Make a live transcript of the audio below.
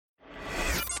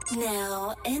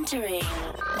Now entering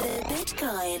the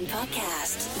Bitcoin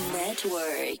Podcast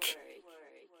Network.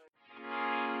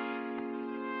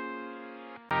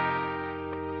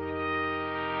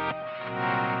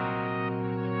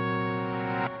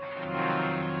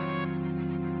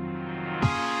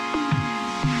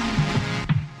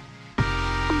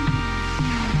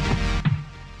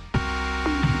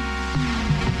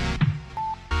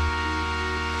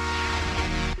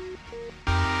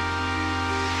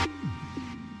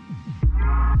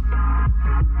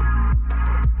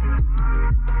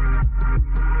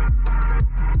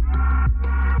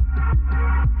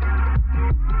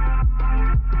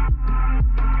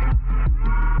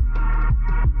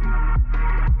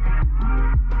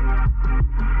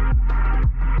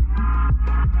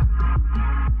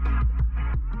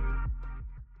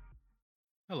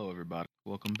 Hello, everybody.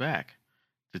 Welcome back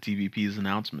to TBP's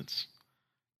Announcements.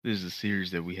 This is a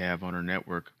series that we have on our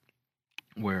network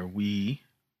where we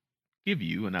give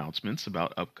you announcements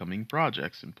about upcoming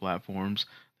projects and platforms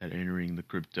that are entering the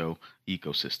crypto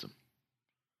ecosystem.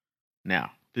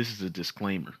 Now, this is a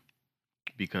disclaimer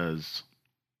because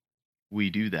we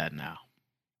do that now.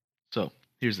 So,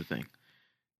 here's the thing.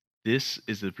 This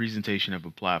is the presentation of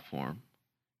a platform,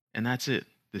 and that's it.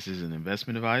 This is an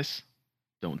investment advice.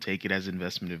 Don't take it as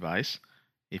investment advice.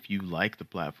 If you like the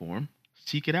platform,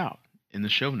 seek it out in the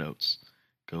show notes.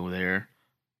 Go there,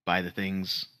 buy the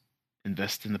things,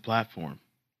 invest in the platform,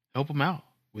 help them out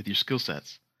with your skill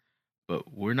sets.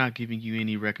 But we're not giving you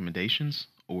any recommendations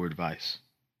or advice.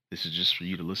 This is just for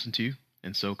you to listen to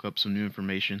and soak up some new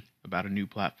information about a new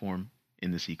platform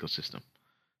in this ecosystem.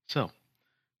 So,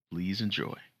 please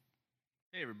enjoy.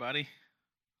 Hey everybody,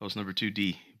 host number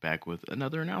 2D back with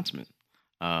another announcement.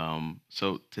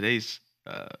 So today's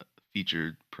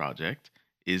featured project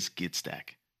is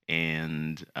GitStack.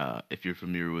 And if you're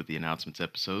familiar with the announcements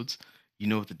episodes, you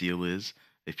know what the deal is.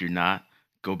 If you're not,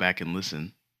 go back and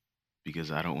listen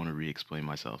because I don't want to re-explain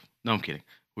myself. No, I'm kidding.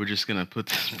 We're just going to put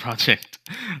this project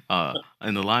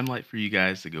in the limelight for you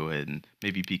guys to go ahead and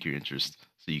maybe pique your interest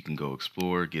so you can go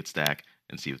explore GitStack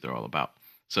and see what they're all about.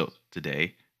 So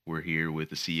today we're here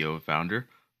with the CEO and founder,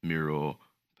 Miro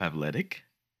Pavletic.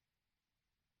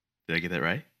 Did I get that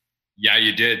right? Yeah,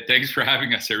 you did. Thanks for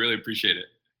having us. I really appreciate it.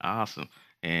 Awesome.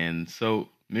 And so,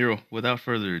 Miro, without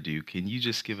further ado, can you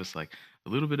just give us like a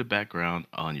little bit of background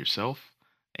on yourself?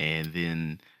 And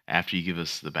then after you give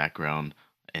us the background,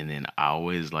 and then I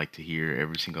always like to hear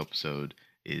every single episode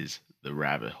is the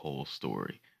rabbit hole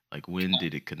story. Like when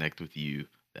did it connect with you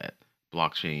that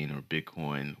blockchain or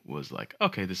Bitcoin was like,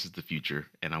 okay, this is the future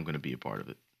and I'm going to be a part of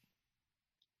it?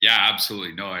 Yeah,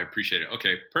 absolutely. No, I appreciate it.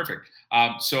 Okay, perfect.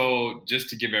 So just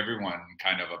to give everyone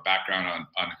kind of a background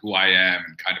on who I am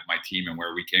and kind of my team and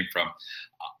where we came from.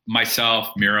 Myself,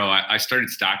 Miro, I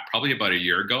started Stack probably about a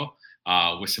year ago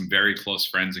with some very close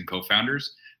friends and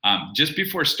co-founders. Just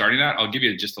before starting that, I'll give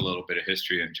you just a little bit of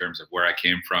history in terms of where I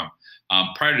came from.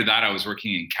 Prior to that, I was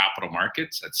working in capital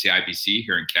markets at CIBC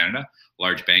here in Canada, a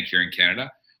large bank here in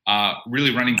Canada,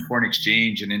 really running foreign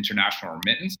exchange and international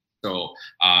remittance. So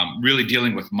really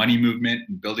dealing with money movement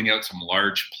and building out some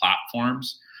large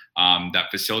platforms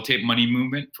that facilitate money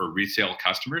movement for retail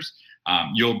customers.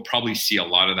 You'll probably see a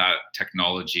lot of that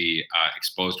technology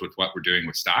exposed with what we're doing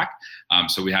with Stack.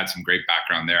 So we had some great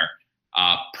background there.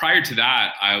 Prior to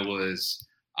that, I was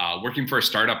working for a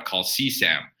startup called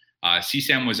CSAM.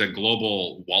 CSAM was a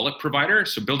global wallet provider,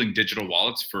 so building digital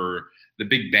wallets for the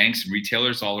big banks and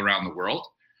retailers all around the world.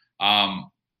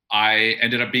 I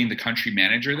ended up being the country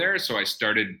manager there. So I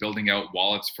started building out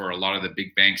wallets for a lot of the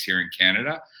big banks here in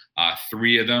Canada,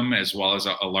 3 of them, as well as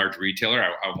a large retailer.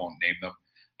 I won't name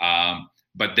them,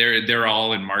 but they're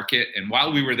all in market. And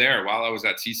while we were there, while I was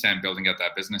at CSAM building out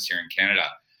that business here in Canada,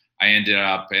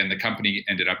 the company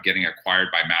ended up getting acquired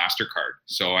by MasterCard.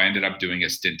 So I ended up doing a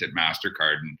stint at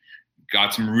MasterCard and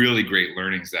got some really great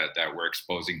learnings that we're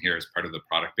exposing here as part of the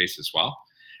product base as well.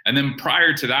 And then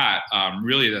prior to that,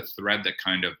 really the thread that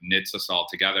kind of knits us all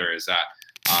together is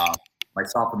that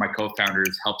myself and my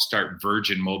co-founders helped start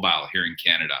Virgin Mobile here in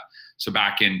Canada. So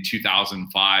back in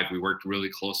 2005, we worked really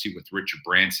closely with Richard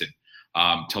Branson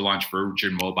to launch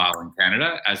Virgin Mobile in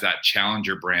Canada as that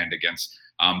challenger brand against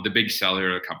the big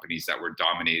cellular companies that were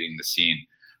dominating the scene.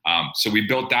 So we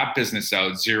built that business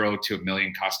out, 0 to 1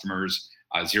 million customers,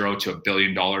 0 to $1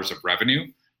 billion of revenue.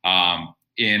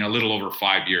 In a little over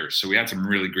 5 years. So we had some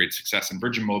really great success, and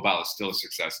Virgin Mobile is still a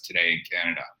success today in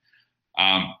Canada.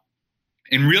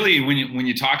 And really, when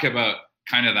you talk about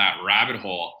kind of that rabbit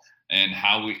hole and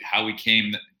how we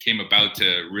came about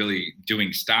to really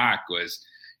doing Stack was,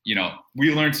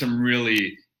 we learned some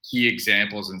really key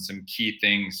examples and some key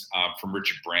things from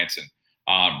Richard Branson.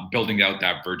 building out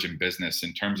that Virgin business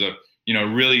in terms of,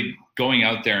 really going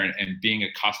out there and being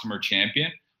a customer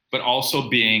champion, but also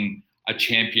being a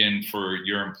champion for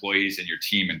your employees and your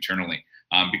team internally.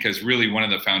 Because really one of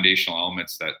the foundational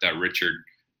elements that Richard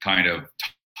kind of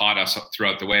taught us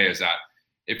throughout the way is that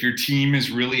if your team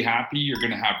is really happy, you're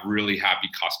going to have really happy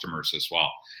customers as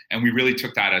well. And we really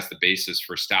took that as the basis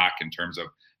for Stack in terms of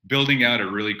building out a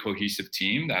really cohesive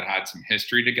team that had some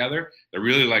history together, that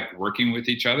really liked working with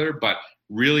each other, but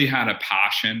really had a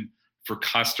passion for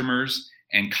customers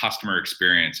and customer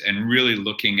experience, and really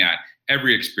looking at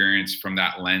every experience from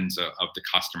that lens of the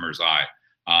customer's eye.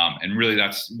 And really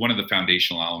that's one of the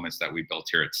foundational elements that we built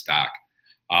here at Stack.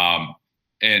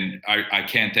 And I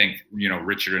can't thank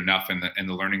Richard enough and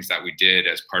the learnings that we did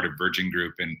as part of Virgin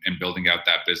Group and building out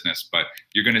that business. But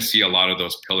you're going to see a lot of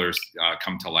those pillars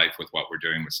come to life with what we're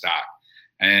doing with Stack.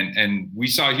 And we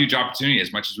saw a huge opportunity,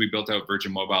 as much as we built out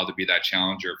Virgin Mobile to be that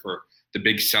challenger for the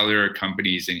big cellular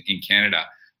companies in Canada.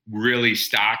 Really,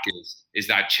 Stack is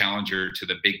that challenger to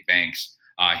the big banks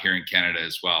here in Canada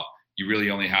as well. You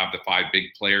really only have the 5 big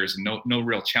players and no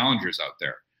real challengers out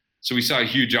there. So we saw a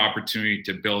huge opportunity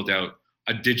to build out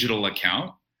a digital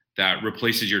account that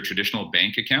replaces your traditional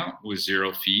bank account with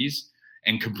 0 fees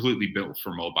and completely built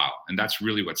for mobile. And that's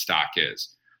really what Stack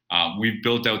is. We've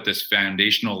built out this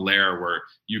foundational layer where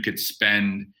you could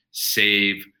spend,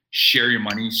 save, share your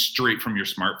money straight from your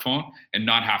smartphone and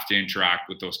not have to interact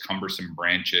with those cumbersome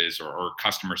branches or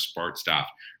customer support staff.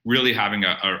 Really having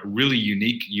a really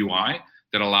unique UI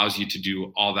that allows you to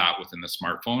do all that within the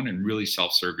smartphone and really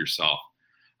self-serve yourself.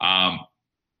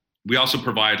 We also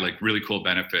provide really cool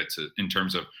benefits in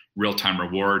terms of real-time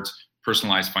rewards,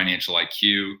 personalized financial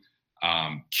IQ,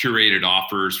 curated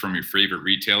offers from your favorite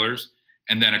retailers,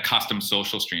 and then a custom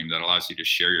social stream that allows you to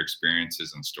share your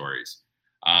experiences and stories.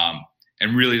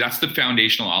 And really that's the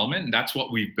foundational element. And that's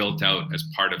what we've built out as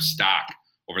part of Stack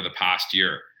over the past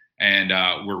year. And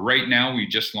we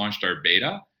just launched our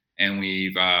beta, and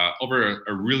we've, over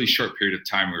a really short period of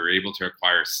time, we were able to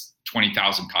acquire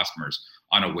 20,000 customers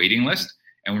on a waiting list.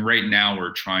 And right now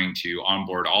we're trying to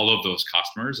onboard all of those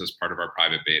customers as part of our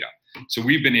private beta. So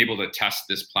we've been able to test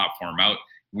this platform out.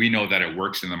 We know that it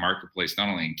works in the marketplace, not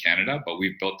only in Canada, but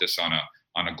we've built this on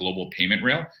a global payment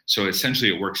rail. So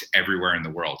essentially it works everywhere in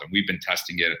the world. And we've been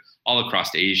testing it all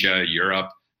across Asia, Europe,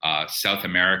 South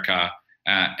America,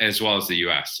 as well as the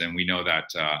US. And we know that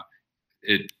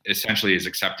it essentially is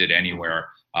accepted anywhere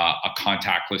a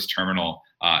contactless terminal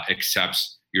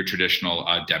accepts your traditional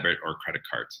debit or credit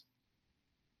cards.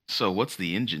 So what's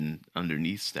the engine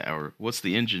underneath Stack, or what's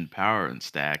the engine power in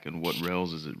Stack, and what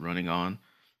rails is it running on?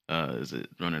 Is it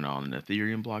running on an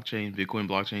Ethereum blockchain, Bitcoin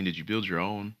blockchain? Did you build your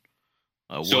own?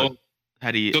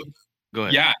 How do you, go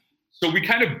ahead. Yeah, so we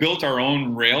kind of built our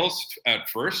own rails at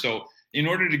first. So in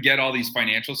order to get all these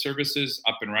financial services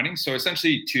up and running, so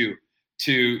essentially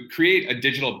to create a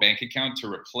digital bank account to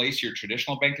replace your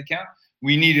traditional bank account,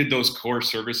 we needed those core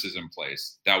services in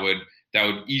place that would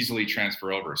easily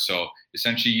transfer over. So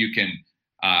essentially you can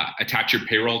attach your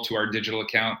payroll to our digital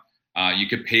account. You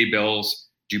could pay bills,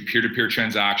 do peer-to-peer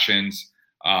transactions.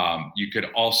 You could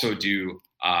also do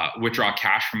withdraw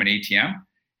cash from an ATM.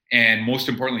 And most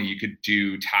importantly, you could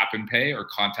do tap and pay or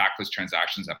contactless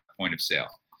transactions at the point of sale.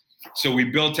 So we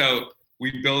built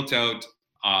out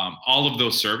all of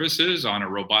those services on a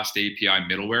robust API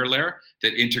middleware layer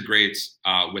that integrates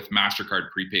with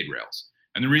MasterCard prepaid rails.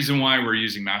 And the reason why we're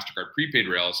using MasterCard prepaid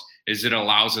rails is it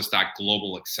allows us that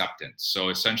global acceptance. So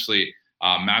essentially,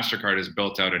 MasterCard has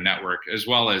built out a network, as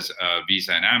well as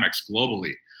Visa and Amex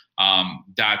globally,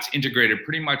 that's integrated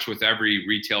pretty much with every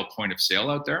retail point of sale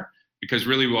out there. Because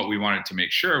really what we wanted to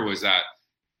make sure was that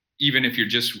even if you're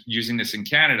just using this in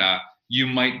Canada, you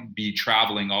might be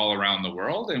traveling all around the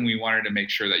world. And we wanted to make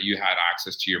sure that you had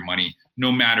access to your money,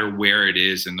 no matter where it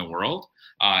is in the world,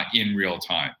 in real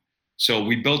time. So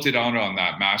we built it on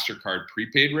that MasterCard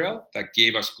prepaid rail that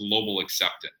gave us global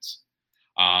acceptance.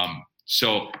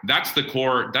 So that's the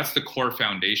core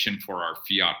foundation for our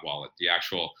fiat wallet, the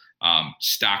actual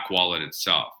Stack wallet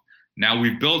itself. Now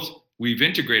we've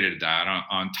integrated that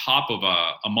on top of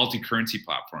a multi-currency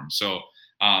platform. So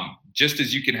just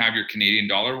as you can have your Canadian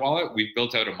dollar wallet, we've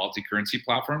built out a multi-currency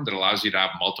platform that allows you to have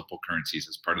multiple currencies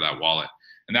as part of that wallet.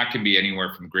 And that can be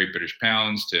anywhere from Great British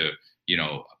pounds to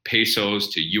pesos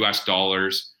to US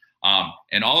dollars.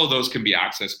 And all of those can be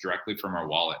accessed directly from our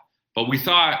wallet. But we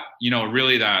thought,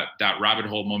 really that rabbit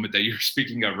hole moment that you were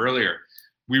speaking of earlier,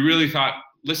 we really thought,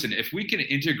 listen, if we can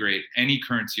integrate any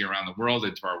currency around the world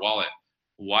into our wallet,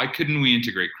 why couldn't we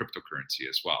integrate cryptocurrency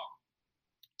as well?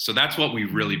 So that's what we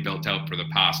really built out for the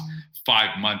past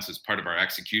 5 months as part of our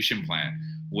execution plan,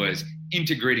 was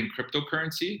integrating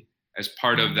cryptocurrency as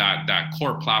part of that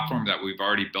core platform that we've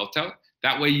already built out.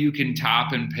 That way you can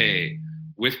tap and pay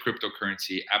with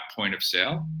cryptocurrency at point of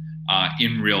sale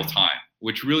in real time,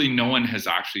 which really no one has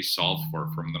actually solved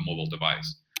for from the mobile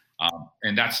device.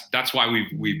 And that's why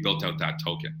we've built out that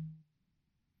token.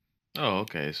 Oh,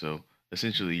 okay. So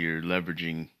essentially, you're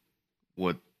leveraging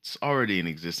what's already in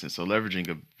existence. So leveraging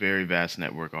a very vast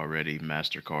network already,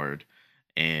 Mastercard,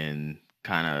 and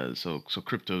kind of so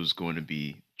crypto's going to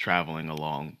be traveling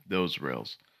along those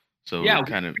rails. So Yeah,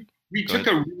 kind of we go took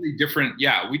ahead. a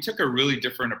really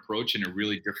different approach and a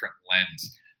really different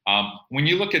lens. When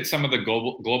you look at some of the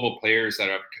global players that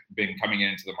have been coming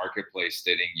into the marketplace,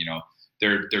 stating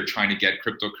they're trying to get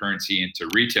cryptocurrency into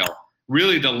retail,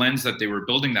 really the lens that they were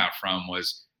building that from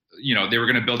was they were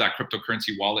going to build that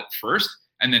cryptocurrency wallet first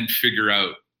and then figure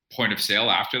out point of sale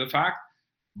after the fact.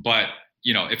 But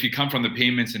if you come from the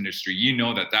payments industry,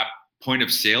 that point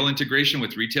of sale integration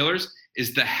with retailers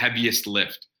is the heaviest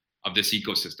lift of this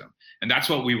ecosystem. And that's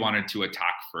what we wanted to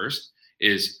attack first,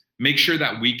 is make sure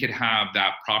that we could have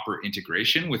that proper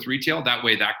integration with retail. That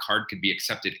way that card could be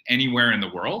accepted anywhere in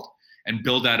the world, and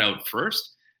build that out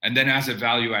first. And then as a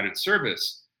value-added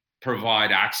service,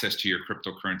 provide access to your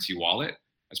cryptocurrency wallet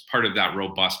as part of that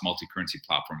robust multi-currency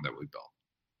platform that we built.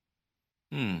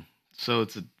 So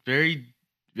it's a very,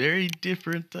 very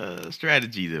different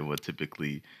strategy than what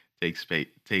typically takes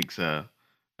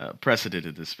precedent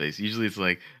in this space. Usually, it's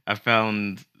like I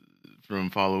found from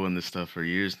following this stuff for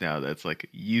years now that's like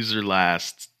user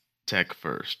last, tech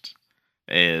first,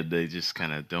 and they just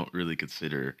kind of don't really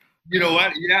consider. You know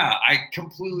what? Yeah, I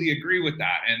completely agree with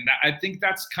that. And I think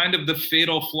that's kind of the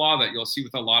fatal flaw that you'll see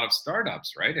with a lot of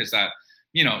startups, right? Is that,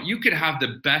 you could have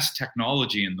the best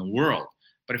technology in the world,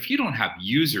 but if you don't have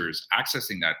users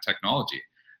accessing that technology,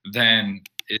 then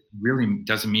it really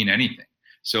doesn't mean anything.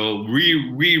 So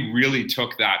we really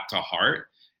took that to heart,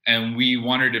 and we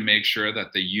wanted to make sure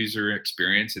that the user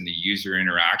experience and the user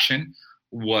interaction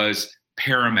was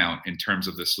paramount in terms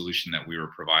of the solution that we were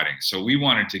providing. So we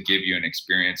wanted to give you an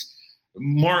experience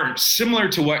more similar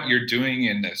to what you're doing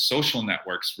in the social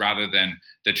networks rather than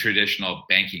the traditional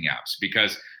banking apps,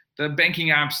 because the banking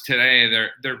apps today,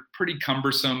 they're pretty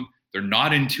cumbersome, they're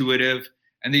not intuitive,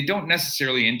 and they don't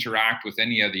necessarily interact with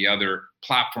any of the other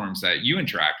platforms that you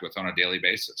interact with on a daily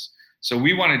basis. So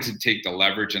we wanted to take the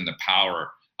leverage and the power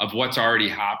of what's already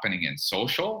happening in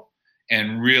social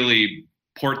and really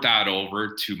port that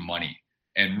over to money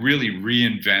and really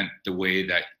reinvent the way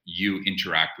that you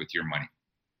interact with your money.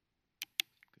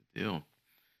 Good deal.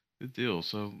 Good deal.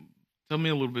 So tell me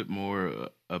a little bit more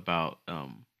about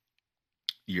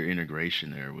your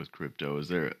integration there with crypto. Is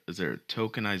there a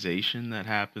tokenization that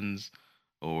happens,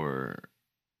 or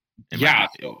am I Yeah.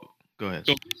 get, go ahead.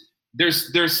 So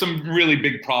there's some really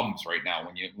big problems right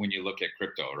now when you look at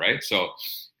crypto, right? So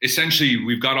essentially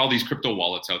we've got all these crypto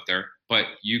wallets out there, but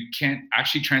you can't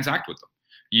actually transact with them.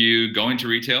 You go into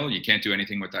retail, you can't do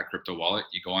anything with that crypto wallet.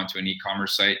 You go onto an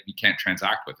e-commerce site, you can't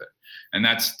transact with it. And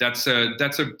that's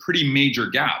a pretty major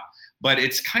gap. But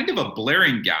it's kind of a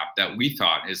blaring gap that we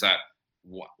thought is that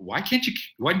why can't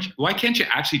you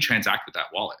actually transact with that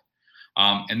wallet?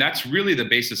 And that's really the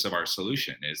basis of our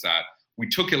solution, is that we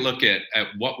took a look at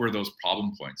what were those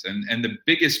problem points. And the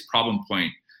biggest problem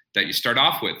point that you start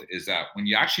off with is that when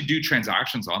you actually do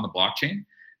transactions on the blockchain,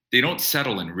 they don't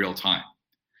settle in real time.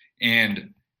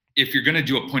 And if you're going to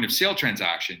do a point of sale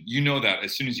transaction, that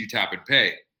as soon as you tap and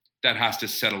pay, that has to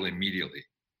settle immediately.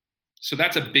 So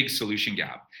that's a big solution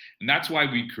gap. And that's why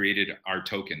we created our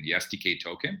token, the SDK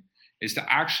token, is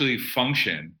to actually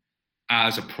function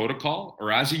as a protocol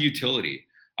or as a utility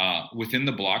within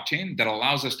the blockchain that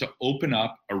allows us to open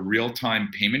up a real-time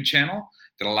payment channel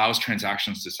that allows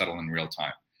transactions to settle in real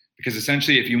time. Because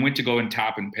essentially, if you went to go and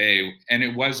tap and pay, and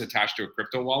it was attached to a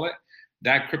crypto wallet,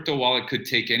 that crypto wallet could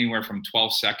take anywhere from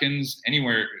 12 seconds,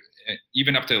 anywhere,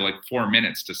 even up to like 4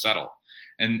 minutes to settle.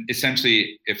 And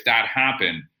essentially, if that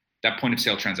happened, that point of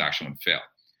sale transaction would fail.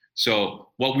 So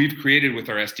what we've created with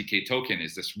our SDK token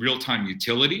is this real-time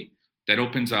utility that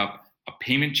opens up a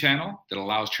payment channel that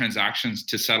allows transactions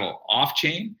to settle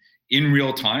off-chain in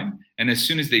real time. And as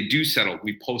soon as they do settle,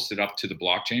 we post it up to the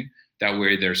blockchain. That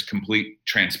way there's complete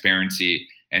transparency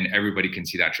and everybody can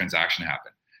see that transaction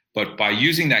happen. But by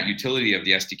using that utility of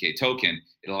the SDK token,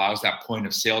 it allows that point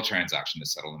of sale transaction to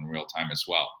settle in real time as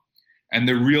well. And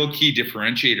the real key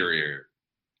differentiator here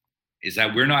is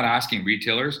that we're not asking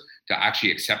retailers to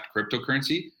actually accept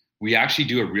cryptocurrency. We actually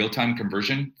do a real-time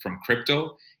conversion from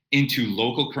crypto into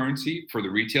local currency for the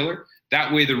retailer.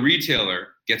 That way the retailer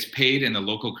gets paid in the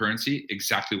local currency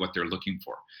exactly what they're looking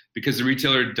for, because the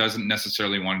retailer doesn't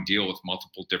necessarily want to deal with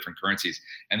multiple different currencies,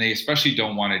 and they especially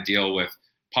don't want to deal with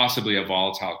possibly a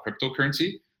volatile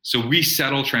cryptocurrency. So we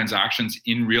settle transactions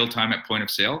in real time at point of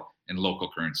sale in local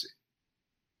currency.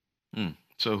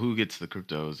 So who gets the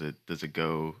crypto? Does it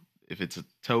go, if it's a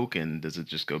token, does it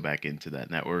just go back into that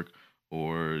network,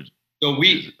 or So is we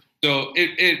it? so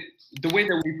it the way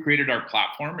that we created our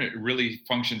platform, it really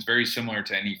functions very similar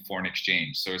to any foreign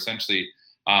exchange. So essentially,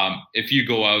 if you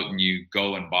go out and you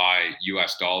go and buy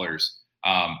U.S. dollars,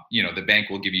 the bank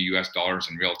will give you U.S. dollars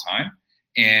in real time,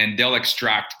 and they'll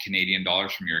extract Canadian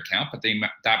dollars from your account, but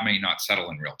that may not settle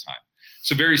in real time.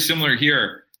 So very similar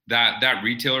here. That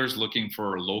retailer is looking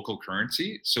for local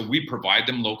currency, so we provide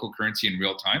them local currency in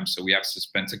real time. So we have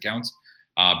suspense accounts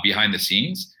behind the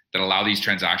scenes that allow these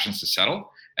transactions to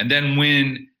settle. And then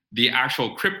when the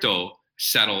actual crypto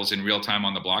settles in real time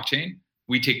on the blockchain,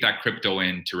 we take that crypto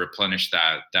in to replenish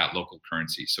that local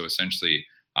currency. So essentially,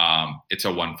 it's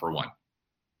a one for one.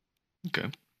 Okay.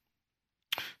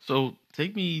 So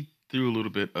take me through a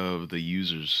little bit of the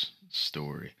user's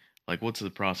story. Like, what's the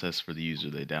process for the user?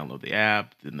 They download the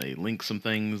app, then they link some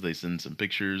things, they send some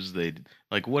pictures. They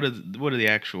like what are the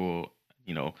actual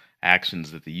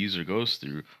actions that the user goes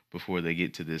through before they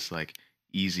get to this like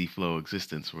easy flow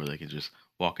existence where they can just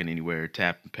walk in anywhere,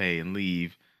 tap and pay and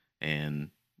leave, and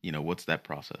what's that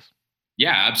process?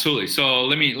 Yeah, absolutely. So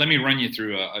let me run you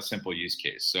through a simple use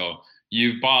case. So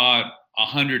you bought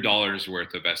 $100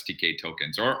 worth of STK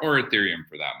tokens, or Ethereum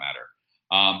for that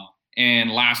matter.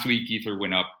 And last week Ether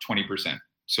went up 20%.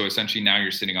 So essentially now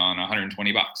you're sitting on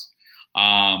 120 bucks.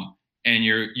 And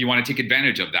you want to take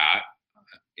advantage of that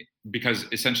because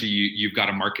essentially you've got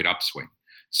a market upswing.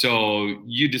 So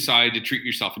you decide to treat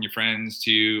yourself and your friends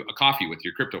to a coffee with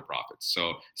your crypto profits.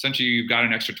 So essentially you've got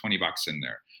an extra 20 bucks in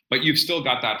there, but you've still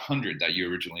got that 100 that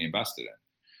you originally invested in.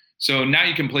 So now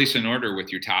you can place an order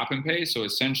with your tap and pay. So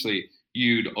essentially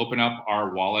you'd open up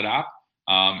our wallet app,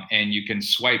 and you can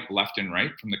swipe left and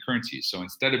right from the currencies. So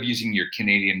instead of using your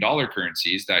Canadian dollar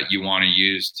currencies that you want to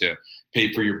use to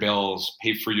pay for your bills,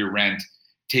 pay for your rent,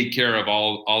 take care of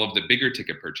all of the bigger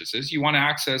ticket purchases, you want to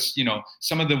access,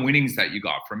 some of the winnings that you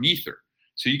got from Ether.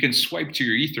 So you can swipe to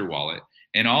your Ether wallet,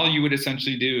 and all you would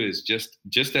essentially do is just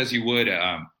as you would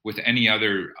with any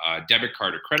other debit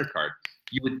card or credit card,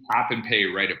 you would tap and pay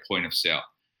right at point of sale.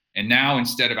 And now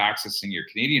instead of accessing your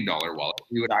Canadian dollar wallet,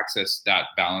 you would access that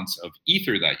balance of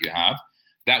Ether that you have.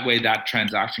 That way that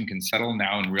transaction can settle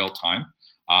now in real time.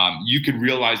 You could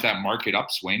realize that market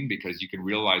upswing because you can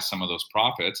realize some of those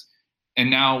profits. And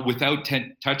now without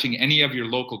touching any of your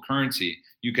local currency,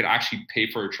 you could actually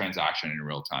pay for a transaction in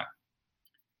real time.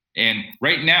 And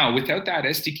right now, without that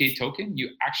SDK token,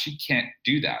 you actually can't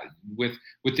do that. With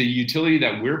the utility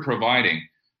that we're providing,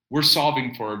 we're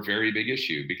solving for a very big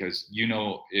issue because,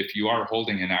 if you are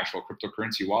holding an actual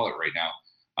cryptocurrency wallet right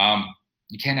now,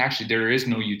 you can't actually, there is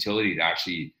no utility to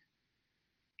actually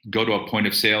go to a point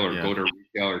of sale or go to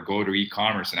retail or go to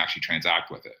e-commerce and actually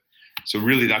transact with it. So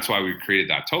really that's why we created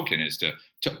that token, is to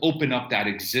open up that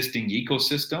existing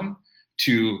ecosystem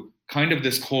to kind of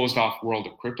this closed off world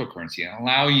of cryptocurrency and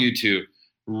allow you to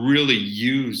really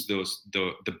use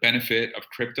the benefit of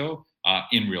crypto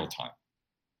in real time.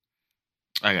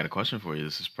 I got a question for you.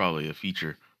 This is probably a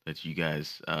feature that you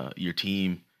guys, your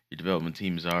team, your development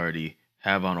teams already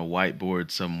have on a whiteboard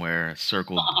somewhere,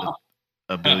 circled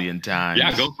a billion Yeah,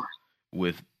 times go for it.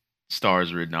 with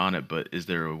stars written on it. But is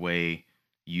there a way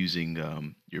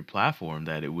using your platform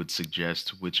that it would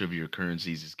suggest which of your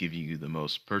currencies is giving you the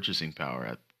most purchasing power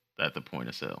at the point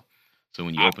of sale? So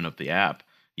when you open up the app,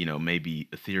 maybe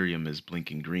Ethereum is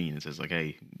blinking green and says like,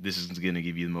 "Hey, this is going to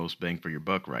give you the most bang for your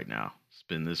buck right now.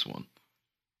 Spin this one."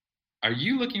 Are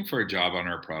you looking for a job on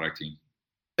our product team?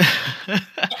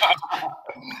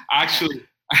 actually,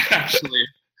 actually,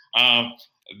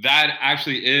 that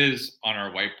actually is on our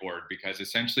whiteboard, because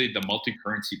essentially the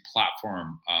multi-currency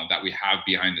platform that we have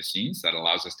behind the scenes that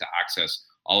allows us to access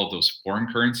all of those foreign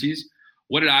currencies,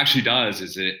 what it actually does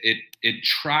is it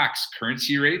tracks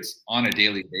currency rates on a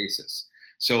daily basis.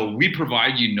 So we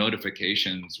provide you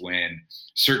notifications when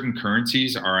certain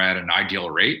currencies are at an ideal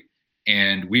rate,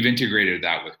 and we've integrated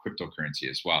that with cryptocurrency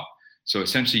as well. So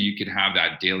essentially you can have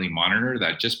that daily monitor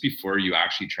that just before you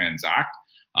actually transact,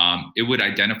 it would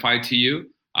identify to you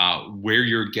where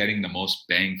you're getting the most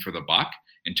bang for the buck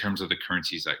in terms of the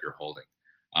currencies that you're holding.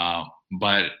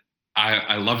 But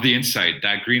I love the insight.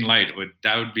 That green light would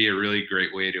be a really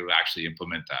great way to actually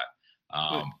implement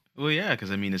that. Well, yeah,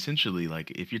 because I mean, essentially, like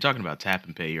if you're talking about tap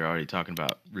and pay, you're already talking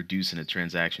about reducing a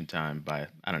transaction time by,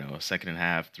 I don't know, a second and a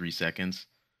half, 3 seconds.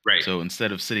 Right. So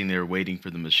instead of sitting there waiting for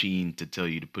the machine to tell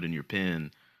you to put in your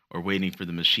PIN, or waiting for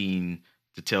the machine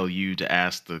to tell you to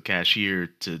ask the cashier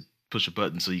to push a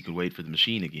button so you can wait for the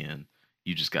machine again,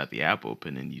 you just got the app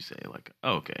open and you say like,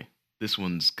 oh, okay, this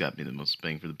one's got me the most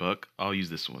bang for the buck. I'll use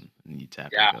this one, and you tap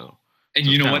and Yeah. go. And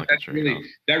So you it's know kind of what? like a trade off.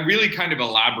 That really kind of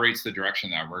elaborates the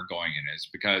direction that we're going in, is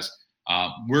because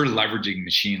we're leveraging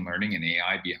machine learning and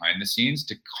AI behind the scenes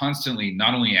to constantly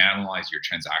not only analyze your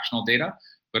transactional data,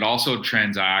 but also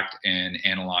transact and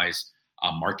analyze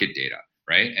market data,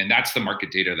 right? And that's the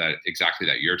market data that exactly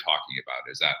that you're talking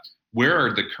about, is that where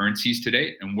are the currencies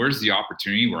today, and where's the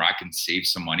opportunity where I can save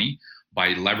some money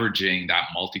by leveraging that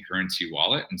multi-currency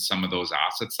wallet and some of those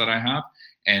assets that I have,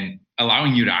 and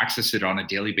allowing you to access it on a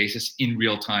daily basis in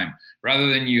real time, rather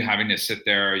than you having to sit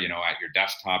there, at your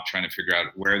desktop trying to figure out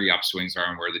where the upswings are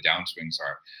and where the downswings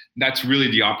are. That's really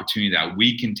the opportunity that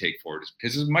we can take forward,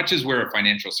 because as much as we're a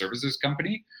financial services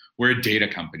company, we're a data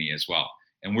company as well.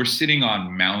 And we're sitting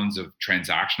on mounds of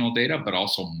transactional data, but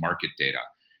also market data.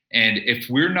 And if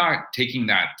we're not taking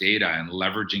that data and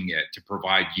leveraging it to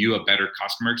provide you a better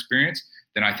customer experience,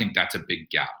 then I think that's a big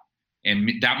gap.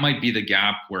 And that might be the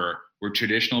gap where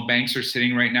traditional banks are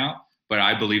sitting right now. But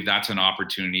I believe that's an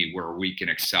opportunity where we can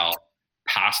excel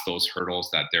past those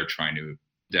hurdles that they're trying to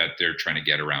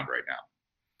get around right now.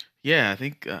 Yeah, I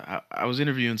think I was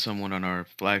interviewing someone on our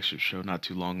flagship show not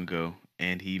too long ago,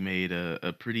 and he made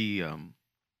a pretty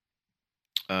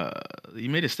uh, he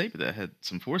made a statement that had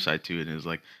some foresight to it, and it was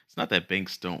like, it's not that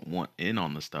banks don't want in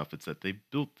on the stuff; it's that they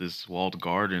built this walled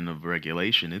garden of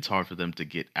regulation. It's hard for them to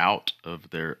get out of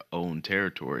their own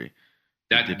territory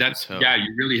to dip the That's toe. yeah,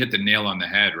 you really hit the nail on the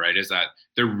head, right? Is that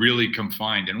they're really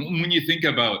confined. And when you think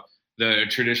about the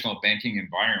traditional banking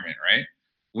environment, right?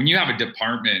 When you have a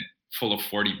department full of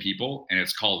 40 people and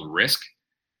it's called risk,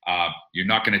 you're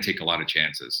not going to take a lot of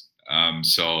chances.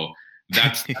 So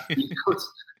that's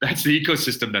that's the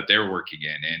ecosystem that they're working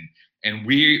in, and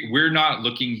we're not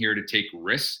looking here to take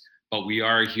risks, but we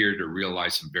are here to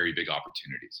realize some very big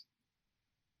opportunities.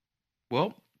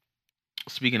 Well,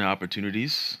 speaking of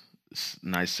opportunities,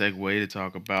 nice segue to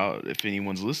talk about, if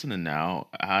anyone's listening now,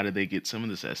 how do they get some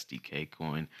of this SDK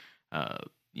coin? Uh,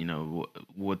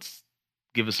 what's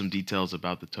give us some details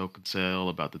about the token sale,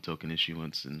 about the token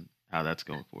issuance, and how that's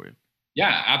going for you.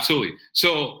 Yeah, absolutely.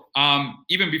 So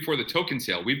even before the token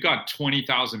sale, we've got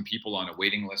 20,000 people on a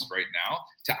waiting list right now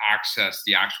to access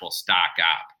the actual Stack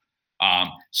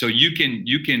app. So you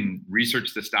can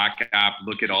research the Stack app,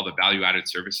 look at all the value-added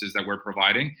services that we're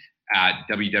providing at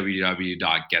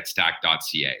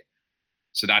www.getstack.ca.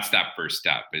 So that's that first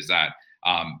step, is that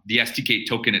the SDK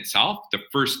token itself, the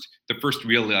first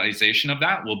realization of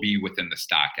that will be within the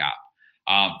Stack app.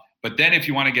 But then if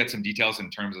you want to get some details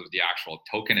in terms of the actual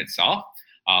token itself,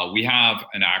 we have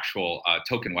an actual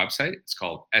token website. It's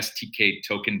called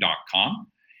stktoken.com.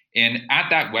 And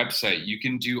at that website, you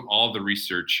can do all the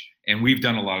research, and we've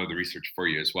done a lot of the research for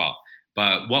you as well.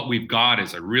 But what we've got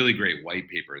is a really great white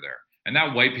paper there. And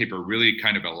that white paper really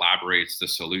kind of elaborates the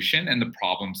solution and the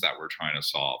problems that we're trying to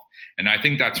solve. And I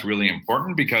think that's really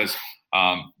important because,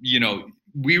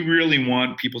 we really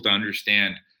want people to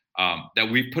understand that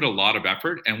we've put a lot of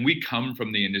effort, and we come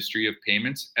from the industry of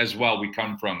payments as well. We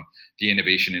come from the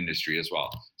innovation industry as well.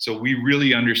 So we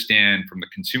really understand from the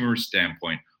consumer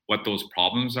standpoint what those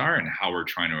problems are and how we're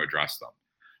trying to address them.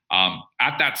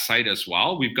 At that site as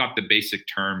well, we've got the basic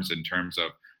terms in terms of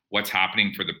what's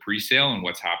happening for the pre-sale and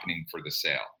what's happening for the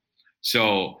sale.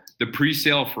 So the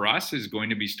pre-sale for us is going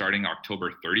to be starting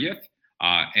October 30th,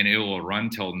 and it will run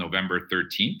till November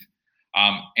 13th.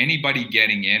 Anybody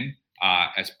getting in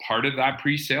as part of that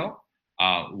pre-sale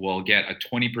will get a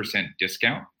 20%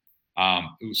 discount.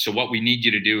 So what we need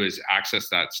you to do is access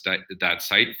that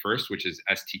site first, which is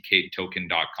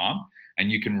stktoken.com,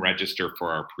 and you can register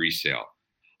for our pre-sale.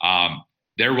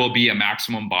 There will be a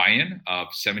maximum buy-in of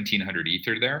 1,700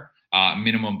 Ether there,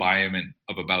 minimum buy-in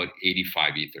of about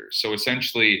 85 Ether. So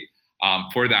essentially,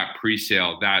 for that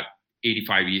pre-sale, that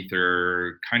 85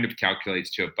 Ether kind of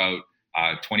calculates to about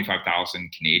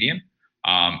 25,000 Canadian.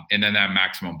 And then that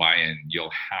maximum buy-in, you'll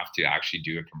have to actually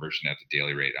do a conversion at the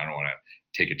daily rate. I don't want to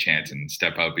take a chance and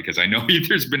step out because I know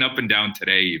Ether's been up and down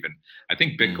today even. I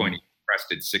think Bitcoin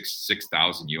crested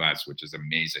 6,000 US, which is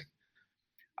amazing.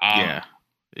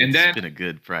 It's been a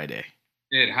good Friday.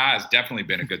 It has definitely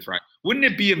been a good Friday. Wouldn't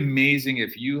it be amazing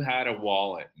if you had a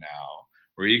wallet now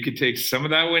where you could take some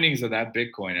of that winnings of that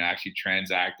Bitcoin and actually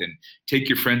transact and take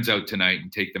your friends out tonight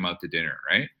and take them out to dinner,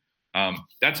 right?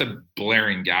 That's a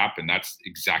blaring gap, and that's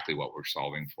exactly what we're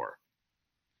solving for.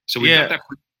 So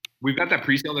we've got that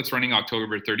pre-sale that's running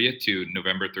October 30th to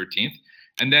November 13th.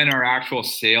 And then our actual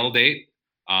sale date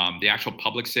The actual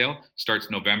public sale starts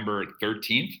November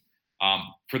 13th.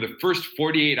 For the first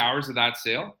 48 hours of that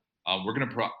sale, we're going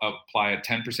to apply a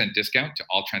 10% discount to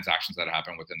all transactions that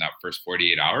happen within that first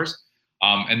 48 hours.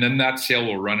 And then that sale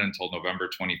will run until November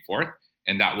 24th,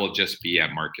 and that will just be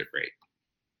at market rate.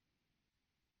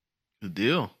 Good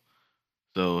deal.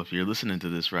 So if you're listening to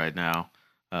this right now,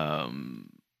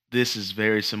 this is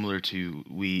very similar to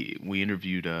we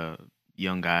interviewed a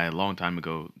young guy a long time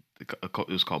ago. It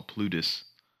was called Plutus,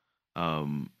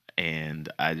 and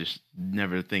I just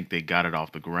never think they got it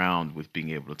off the ground with being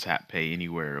able to tap pay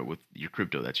anywhere with your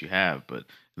crypto that you have. But it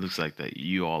looks like that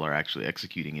you all are actually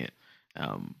executing it.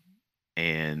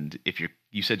 And if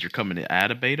you said you're coming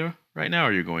out of beta right now,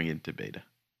 or you're going into beta?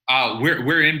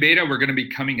 We're in beta. We're going to be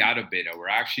coming out of beta. We're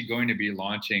actually going to be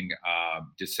launching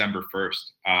December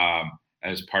 1st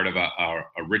as part of a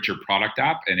richer product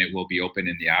app, and it will be open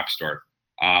in the App Store.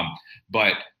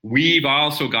 But we've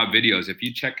also got videos. If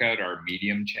you check out our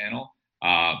Medium channel,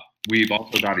 we've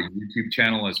also got a YouTube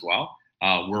channel as well,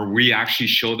 where we actually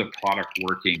show the product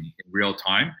working in real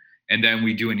time. And then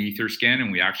we do an Ether scan,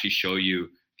 and we actually show you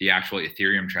the actual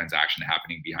Ethereum transaction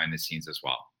happening behind the scenes as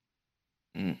well.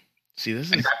 See,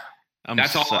 this is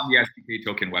that's all on the SDK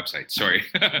token website. Sorry.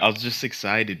 I was just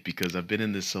excited because I've been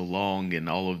in this so long, and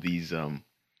all of these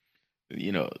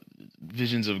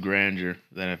visions of grandeur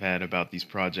that I've had about these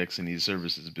projects and these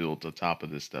services built on top of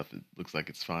this stuff. It looks like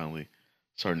it's finally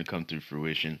starting to come through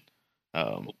fruition.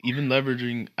 Even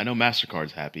leveraging, I know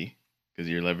MasterCard's happy because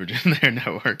you're leveraging their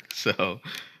network. So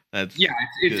that's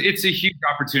it's a huge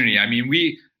opportunity. I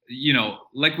mean,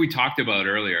 like we talked about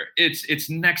earlier, it's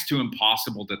next to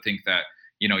impossible to think that,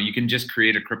 you can just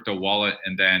create a crypto wallet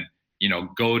and then,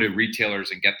 go to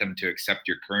retailers and get them to accept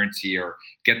your currency or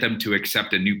get them to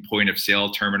accept a new point of sale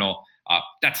terminal.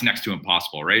 That's next to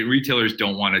impossible, right? Retailers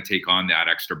don't want to take on that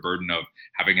extra burden of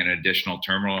having an additional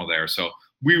terminal there. So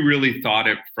we really thought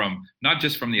it from not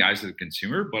just from the eyes of the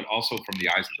consumer, but also from the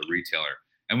eyes of the retailer.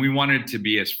 And we wanted to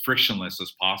be as frictionless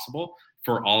as possible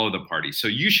for all of the parties. So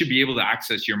you should be able to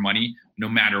access your money no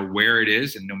matter where it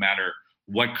is and no matter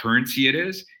what currency it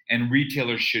is. And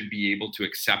retailers should be able to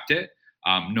accept it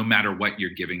no matter what you're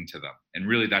giving to them. And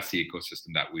really, that's the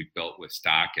ecosystem that we've built with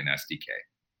Stack and SDK.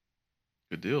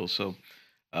 Good deal. So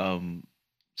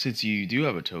since you do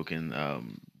have a token,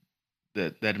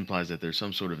 that implies that there's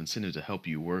some sort of incentive to help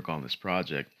you work on this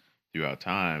project throughout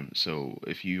time. So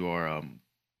if you are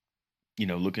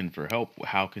looking for help,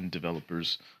 how can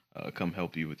developers come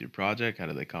help you with your project? How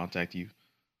do they contact you?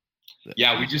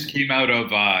 Yeah, we just came out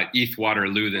of ETH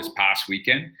Waterloo this past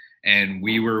weekend, and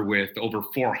we were with over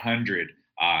 400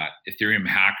 Ethereum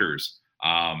hackers,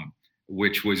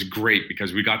 which was great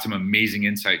because we got some amazing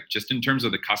insight just in terms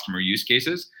of the customer use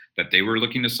cases that they were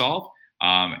looking to solve,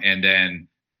 and then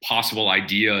possible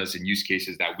ideas and use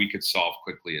cases that we could solve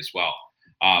quickly as well.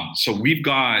 So we've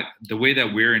got the way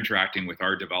that we're interacting with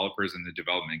our developers in the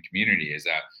development community is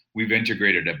that we've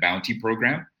integrated a bounty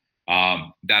program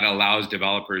that allows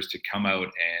developers to come out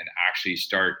and actually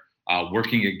start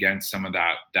working against some of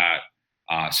that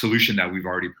solution that we've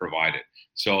already provided.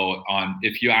 So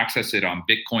if you access it on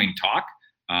Bitcoin Talk,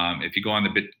 if you go on the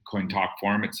Bitcoin Talk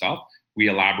forum itself, we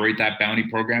elaborate that bounty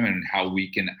program and how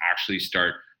we can actually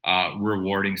start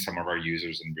rewarding some of our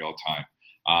users in real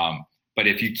time. But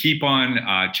if you keep on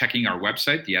checking our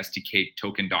website, the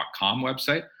sdktoken.com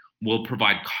website, we'll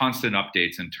provide constant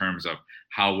updates in terms of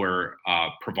how we're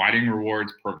providing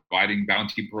rewards, providing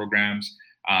bounty programs,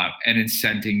 and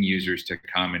incenting users to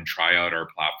come and try out our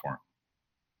platform.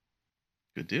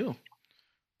 Good deal.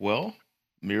 Well,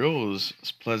 Miro, it was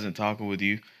pleasant talking with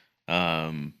you.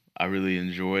 I really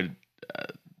enjoyed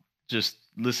just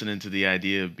listening to the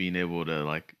idea of being able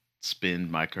to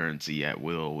spend my currency at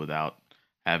will without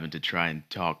having to try and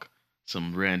talk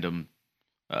some random,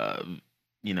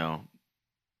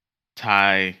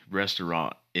 Thai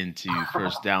restaurant into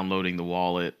first downloading the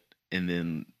wallet and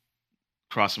then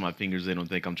crossing my fingers they don't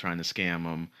think I'm trying to scam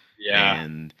them. Yeah.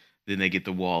 And then they get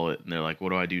the wallet and they're like, what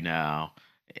do I do now?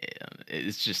 And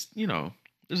it's just,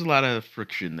 there's a lot of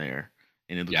friction there.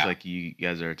 And it looks like you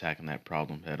guys are attacking that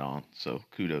problem head on. So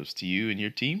kudos to you and your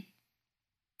team.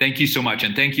 Thank you so much.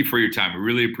 And thank you for your time. I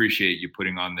really appreciate you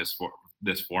putting on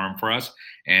this forum for us.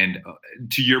 And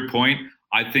to your point,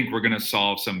 I think we're going to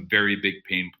solve some very big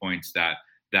pain points that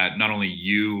not only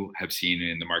you have seen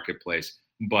in the marketplace,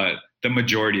 but the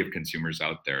majority of consumers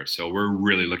out there. So we're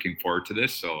really looking forward to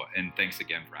this. And thanks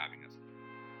again for having us.